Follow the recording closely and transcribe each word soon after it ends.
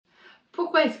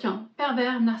Pourquoi est-ce qu'un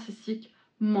pervers narcissique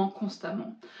ment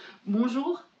constamment?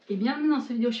 Bonjour et bienvenue dans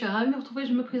cette vidéo, je suis ravie de vous retrouver,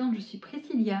 je me présente, je suis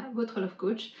Priscilla, votre love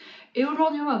coach. Et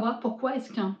aujourd'hui on va voir pourquoi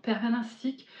est-ce qu'un pervers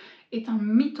narcissique est un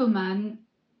mythomane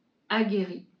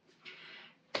aguerri.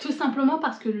 Tout simplement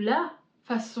parce que la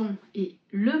façon et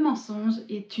le mensonge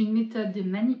est une méthode de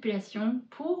manipulation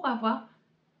pour avoir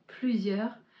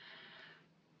plusieurs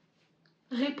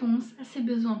réponses à ses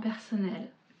besoins personnels.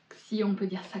 Si on peut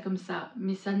dire ça comme ça,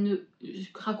 mais ça ne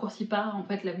raccourcit pas en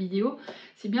fait la vidéo,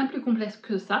 c'est bien plus complexe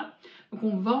que ça. Donc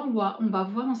on va voir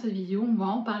dans cette vidéo, on va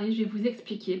en parler, je vais vous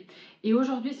expliquer. Et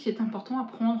aujourd'hui, ce qui est important à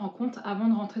prendre en compte avant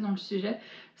de rentrer dans le sujet,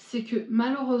 c'est que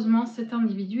malheureusement cet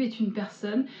individu est une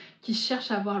personne qui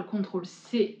cherche à avoir le contrôle.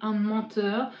 C'est un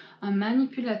menteur, un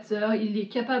manipulateur, il est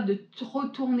capable de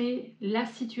retourner la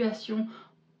situation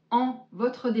en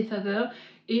votre défaveur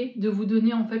et de vous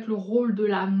donner en fait le rôle de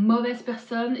la mauvaise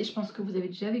personne, et je pense que vous avez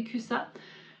déjà vécu ça.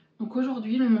 Donc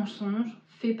aujourd'hui, le mensonge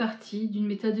fait partie d'une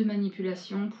méthode de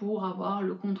manipulation pour avoir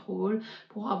le contrôle,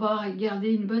 pour avoir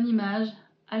gardé une bonne image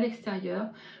à l'extérieur,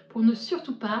 pour ne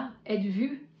surtout pas être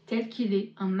vu tel qu'il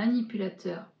est, un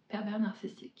manipulateur pervers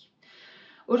narcissique.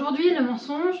 Aujourd'hui, le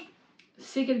mensonge,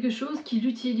 c'est quelque chose qu'il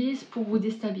utilise pour vous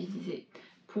déstabiliser,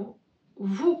 pour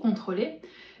vous contrôler,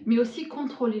 mais aussi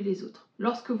contrôler les autres.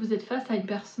 Lorsque vous êtes face à une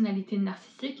personnalité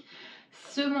narcissique,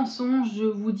 ce mensonge, je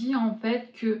vous dis en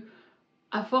fait que,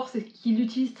 à force, qu'il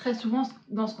utilise très souvent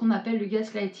dans ce qu'on appelle le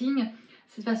gaslighting,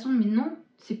 cette façon, mais non,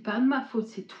 c'est pas de ma faute,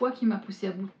 c'est toi qui m'as poussé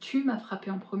à bout, tu m'as frappé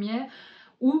en première,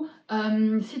 ou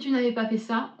si tu n'avais pas fait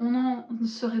ça, on n'en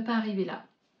serait pas arrivé là.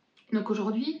 Donc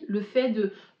aujourd'hui, le fait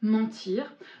de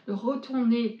mentir, de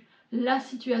retourner la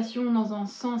situation dans un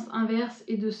sens inverse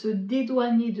et de se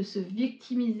dédouaner, de se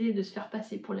victimiser, de se faire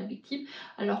passer pour la victime,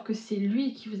 alors que c'est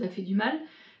lui qui vous a fait du mal,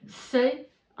 c'est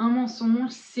un mensonge,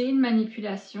 c'est une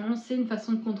manipulation, c'est une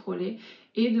façon de contrôler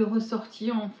et de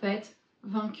ressortir en fait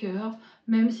vainqueur,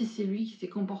 même si c'est lui qui s'est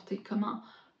comporté comme un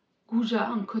goujat,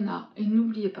 un connard. Et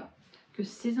n'oubliez pas que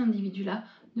ces individus-là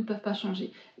ne peuvent pas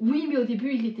changer. Oui, mais au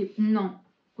début, il était... Non.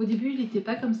 Au début, il n'était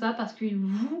pas comme ça parce qu'il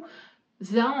vous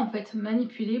a en fait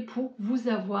manipulé pour vous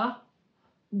avoir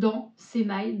dans ses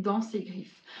mailles, dans ses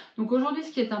griffes. Donc aujourd'hui,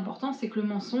 ce qui est important, c'est que le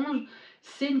mensonge,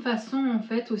 c'est une façon en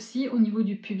fait aussi au niveau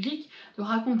du public de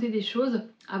raconter des choses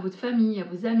à votre famille, à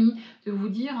vos amis, de vous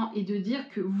dire et de dire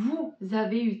que vous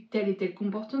avez eu tel et tel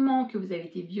comportement, que vous avez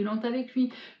été violente avec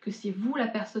lui, que c'est vous la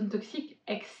personne toxique,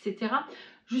 etc.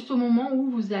 Juste au moment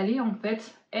où vous allez en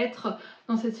fait être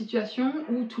dans cette situation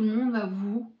où tout le monde va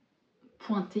vous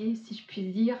pointer, si je puis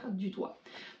dire, du doigt.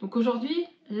 Donc aujourd'hui,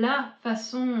 la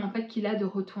façon en fait qu'il a de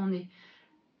retourner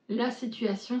la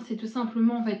situation, c'est tout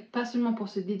simplement en fait pas seulement pour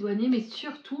se dédouaner, mais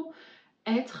surtout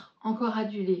être encore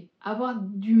adulé, avoir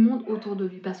du monde autour de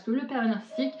lui, parce que le pervers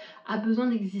narcissique a besoin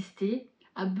d'exister,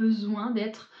 a besoin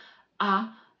d'être à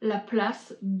la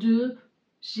place de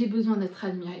j'ai besoin d'être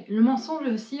admiré. Le mensonge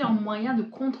est aussi un moyen de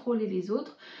contrôler les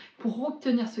autres pour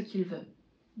obtenir ce qu'il veut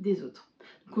des autres.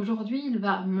 Donc aujourd'hui, il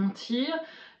va mentir,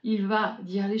 il va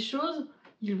dire les choses,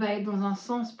 il va être dans un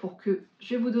sens pour que,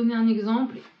 je vais vous donner un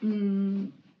exemple,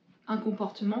 un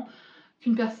comportement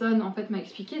qu'une personne en fait m'a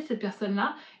expliqué. Cette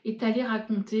personne-là est allée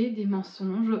raconter des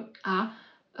mensonges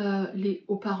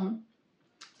aux parents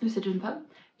de cette jeune femme.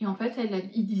 Et en fait,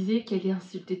 il disait qu'elle a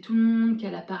insulté tout le monde,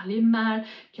 qu'elle a parlé mal,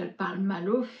 qu'elle parle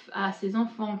mal à ses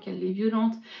enfants, qu'elle est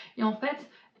violente. Et en fait,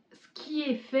 ce qui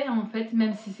est fait, en fait,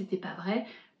 même si c'était pas vrai,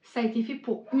 ça a été fait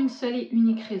pour une seule et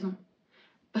unique raison.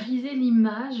 Briser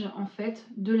l'image, en fait,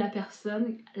 de la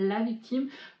personne, la victime,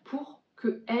 pour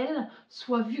qu'elle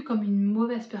soit vue comme une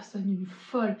mauvaise personne, une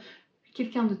folle,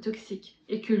 quelqu'un de toxique,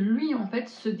 et que lui en fait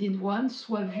se dédouane,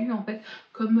 soit vu en fait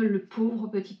comme le pauvre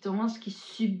petit ange qui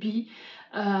subit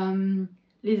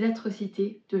les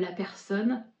atrocités de la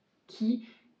personne qui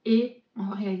est en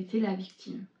réalité la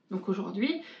victime. Donc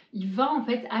aujourd'hui, il va en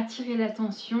fait attirer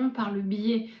l'attention par le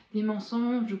biais des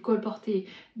mensonges, de colporter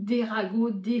des ragots,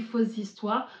 des fausses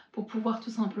histoires, pour pouvoir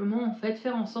tout simplement en fait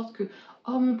faire en sorte que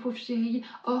oh mon pauvre chéri,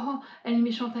 oh elle est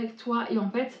méchante avec toi, et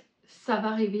en fait ça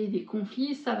va réveiller des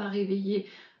conflits, ça va réveiller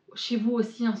chez vous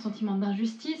aussi un sentiment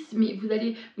d'injustice, mais vous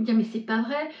allez vous dire mais c'est pas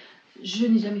vrai, je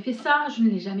n'ai jamais fait ça, je ne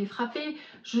l'ai jamais frappé,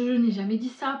 je n'ai jamais dit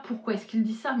ça, pourquoi est-ce qu'il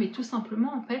dit ça? Mais tout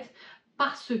simplement en fait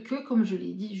parce que, comme je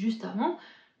l'ai dit juste avant,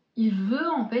 il veut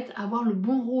en fait avoir le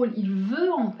bon rôle, il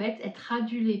veut en fait être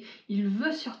adulé, il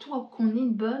veut surtout qu'on ait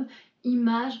une bonne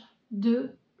image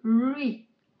de lui,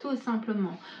 tout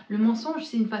simplement. Le mensonge,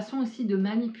 c'est une façon aussi de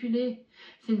manipuler,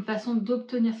 c'est une façon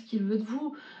d'obtenir ce qu'il veut de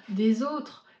vous, des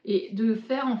autres, et de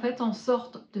faire en fait en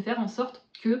sorte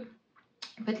que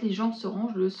en fait, les gens se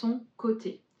rangent de son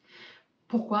côté.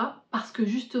 Pourquoi? Parce que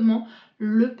justement,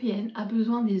 le PN a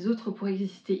besoin des autres pour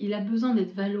exister. Il a besoin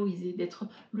d'être valorisé, d'être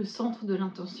le centre de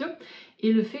l'intention.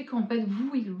 Et le fait qu'en fait,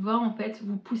 vous, il va en fait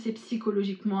vous pousser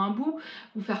psychologiquement à bout,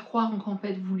 vous faire croire qu'en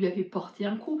fait, vous lui avez porté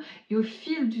un coup. Et au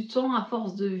fil du temps, à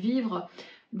force de vivre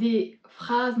des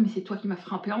phrases, mais c'est toi qui m'as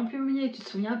frappé en premier, tu te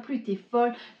souviens plus, t'es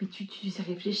folle, mais tu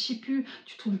réfléchis plus,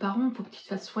 tu tournes pas rond, faut que tu te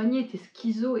fasses soigner, t'es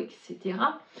schizo, etc.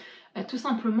 Tout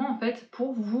simplement en fait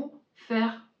pour vous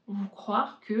faire vous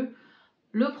croire que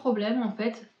le problème en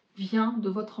fait vient de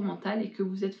votre mental et que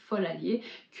vous êtes folle alliée,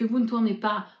 que vous ne tournez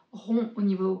pas rond au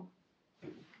niveau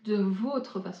de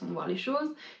votre façon de voir les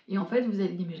choses, et en fait vous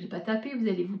allez dire mais je l'ai pas tapé, vous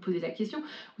allez vous poser la question,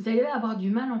 vous allez avoir du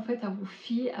mal en fait à vous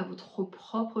fier à votre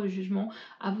propre jugement,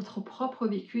 à votre propre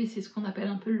vécu, et c'est ce qu'on appelle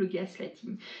un peu le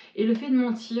gaslighting. Et le fait de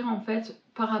mentir en fait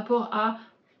par rapport à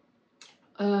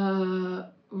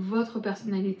votre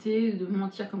personnalité, de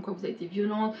mentir comme quoi vous avez été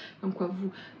violente, comme quoi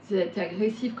vous avez été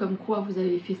agressif, comme quoi vous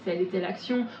avez fait telle et telle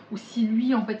action, ou si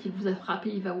lui en fait il vous a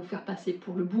frappé, il va vous faire passer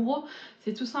pour le bourreau.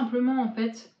 C'est tout simplement en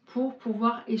fait pour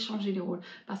pouvoir échanger les rôles,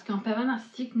 parce qu'un pervers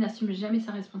narcissique n'assume jamais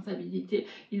sa responsabilité,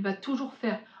 il va toujours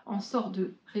faire en sorte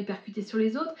de répercuter sur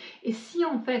les autres, et si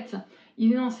en fait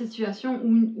il est dans cette situation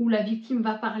où la victime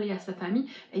va parler à sa famille,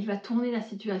 il va tourner la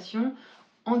situation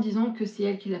en disant que c'est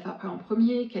elle qui l'a frappé en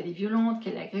premier, qu'elle est violente,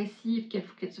 qu'elle est agressive, qu'il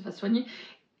faut qu'elle se fasse soigner,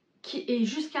 et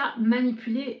jusqu'à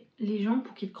manipuler les gens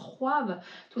pour qu'ils croient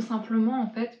tout simplement en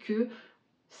fait que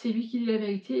c'est lui qui dit la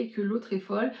vérité et que l'autre est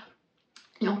folle.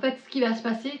 Et en fait, ce qui va se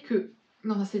passer, que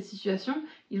dans cette situation,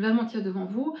 il va mentir devant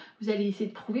vous, vous allez essayer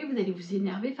de prouver, vous allez vous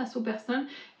énerver face aux personnes,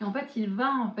 et en fait, il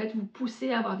va en fait vous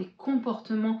pousser à avoir des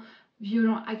comportements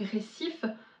violents, agressifs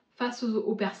face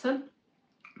aux personnes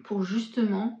pour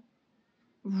justement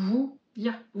vous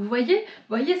dire, vous voyez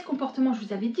ce comportement, je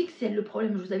vous avais dit que c'est elle le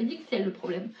problème, je vous avais dit que c'est elle le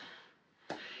problème.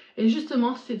 Et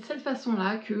justement, c'est de cette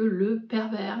façon-là que le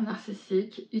pervers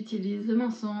narcissique utilise le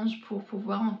mensonge pour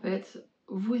pouvoir en fait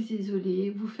vous isoler,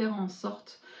 vous faire en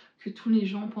sorte que tous les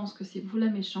gens pensent que c'est vous la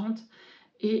méchante,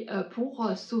 et pour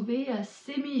sauver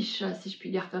ses miches, si je puis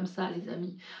dire comme ça, les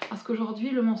amis. Parce qu'aujourd'hui,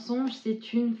 le mensonge,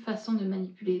 c'est une façon de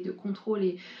manipuler, de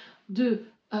contrôler, de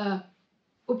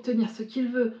obtenir ce qu'il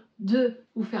veut, de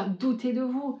vous faire douter de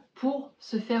vous, pour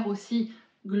se faire aussi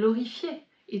glorifier.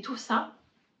 Et tout ça,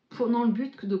 dans le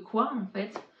but de quoi, en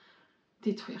fait?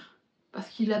 Détruire. Parce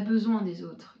qu'il a besoin des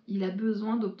autres. Il a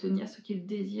besoin d'obtenir ce qu'il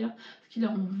désire, ce qu'il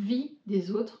a envie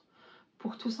des autres,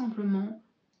 pour tout simplement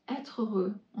être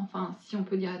heureux. Enfin, si on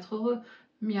peut dire être heureux,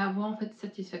 mais avoir en fait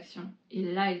satisfaction.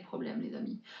 Et là est le problème, les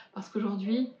amis. Parce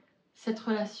qu'aujourd'hui, cette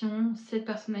relation, cette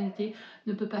personnalité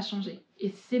ne peut pas changer.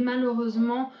 Et c'est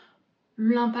malheureusement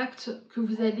l'impact que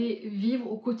vous allez vivre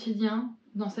au quotidien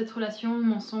dans cette relation,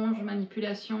 mensonge,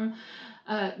 manipulation,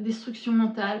 destruction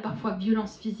mentale, parfois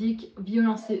violence physique,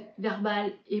 violence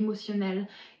verbale, émotionnelle.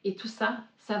 Et tout ça,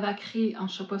 ça va créer un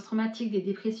choc post-traumatique, des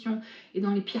dépressions, et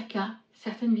dans les pires cas,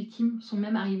 certaines victimes sont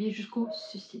même arrivées jusqu'au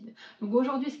suicide. Donc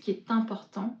aujourd'hui, ce qui est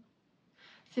important,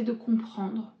 c'est de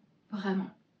comprendre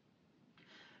vraiment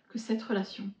que cette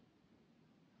relation,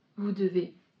 vous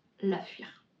devez la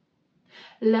fuir.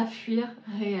 La fuir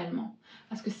réellement.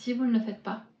 Parce que si vous ne le faites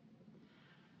pas,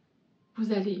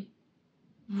 vous allez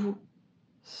vous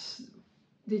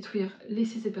détruire,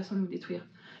 laisser ces personnes vous détruire.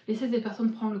 Laissez ces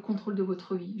personnes prendre le contrôle de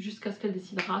votre vie jusqu'à ce qu'elle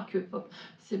décidera que hop,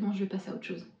 c'est bon, je vais passer à autre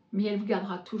chose. Mais elle vous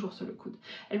gardera toujours sur le coude.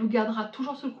 Elle vous gardera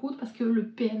toujours sur le coude parce que le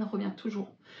PN revient toujours.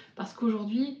 Parce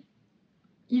qu'aujourd'hui,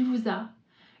 il vous a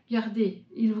gardé,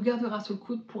 il vous gardera sur le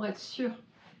coude pour être sûr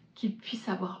qu'il puisse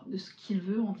avoir de ce qu'il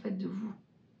veut en fait de vous.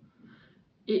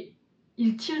 Et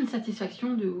il tire une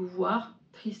satisfaction de vous voir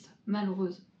triste,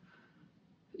 malheureuse,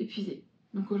 épuisée.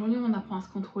 Donc aujourd'hui, on apprend à se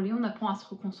contrôler, on apprend à se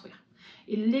reconstruire.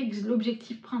 Et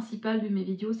l'objectif principal de mes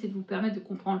vidéos, c'est de vous permettre de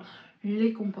comprendre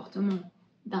les comportements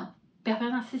d'un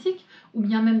pervers narcissique ou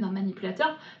bien même d'un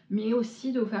manipulateur, mais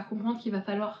aussi de vous faire comprendre qu'il va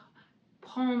falloir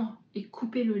prendre et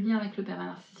couper le lien avec le pervers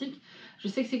narcissique. Je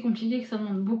sais que c'est compliqué, que ça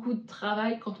demande beaucoup de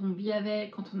travail quand on vit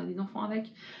avec, quand on a des enfants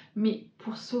avec, mais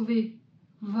pour sauver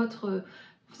votre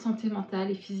santé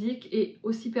mentale et physique, et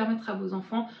aussi permettre à vos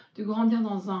enfants de grandir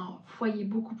dans un foyer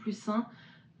beaucoup plus sain,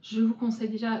 je vous conseille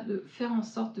déjà de faire en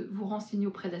sorte de vous renseigner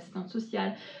auprès d'assistante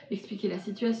sociale, d'expliquer la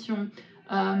situation,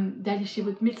 d'aller chez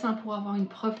votre médecin pour avoir une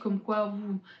preuve comme quoi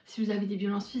si vous avez des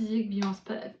violences physiques, violences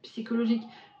psychologiques,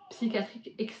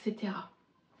 psychiatriques, etc.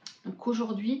 Donc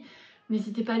aujourd'hui,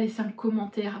 n'hésitez pas à laisser un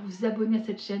commentaire, à vous abonner à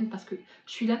cette chaîne, parce que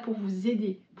je suis là pour vous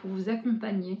aider, pour vous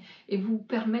accompagner et vous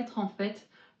permettre en fait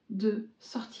de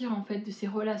sortir en fait de ces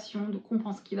relations, de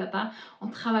comprendre ce qui ne va pas, en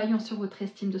travaillant sur votre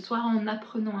estime de soi, en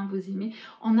apprenant à vous aimer,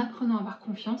 en apprenant à avoir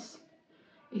confiance,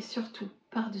 et surtout,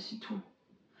 par-dessus tout,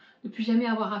 ne plus jamais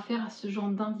avoir affaire à ce genre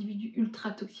d'individu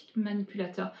ultra toxique,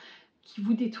 manipulateur, qui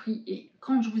vous détruit. Et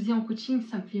quand je vous ai en coaching,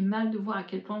 ça me fait mal de voir à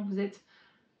quel point vous êtes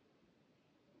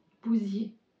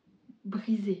bousillé,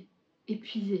 brisé,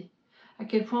 épuisé, à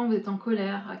quel point vous êtes en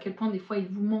colère, à quel point des fois il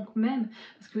vous manque même,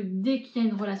 parce que dès qu'il y a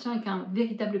une relation avec un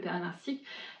véritable père narcissique,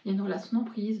 il y a une relation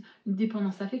d'emprise, une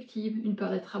dépendance affective, une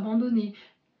peur d'être abandonné,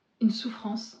 une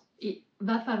souffrance, et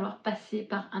va falloir passer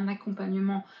par un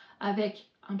accompagnement avec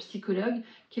un psychologue,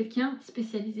 quelqu'un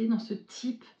spécialisé dans ce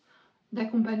type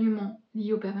d'accompagnement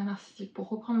lié au père narcissique pour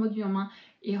reprendre votre vie en main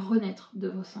et renaître de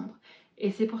vos cendres.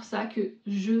 Et c'est pour ça que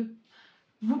je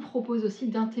vous propose aussi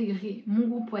d'intégrer mon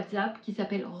groupe WhatsApp qui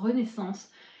s'appelle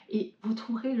Renaissance, et vous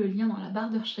trouverez le lien dans la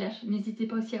barre de recherche. N'hésitez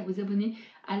pas aussi à vous abonner,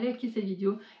 à liker cette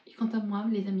vidéo. Et quant à moi,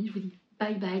 les amis, je vous dis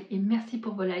bye bye et merci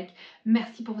pour vos likes,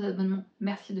 merci pour vos abonnements,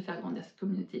 merci de faire grandir cette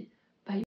communauté. Bye.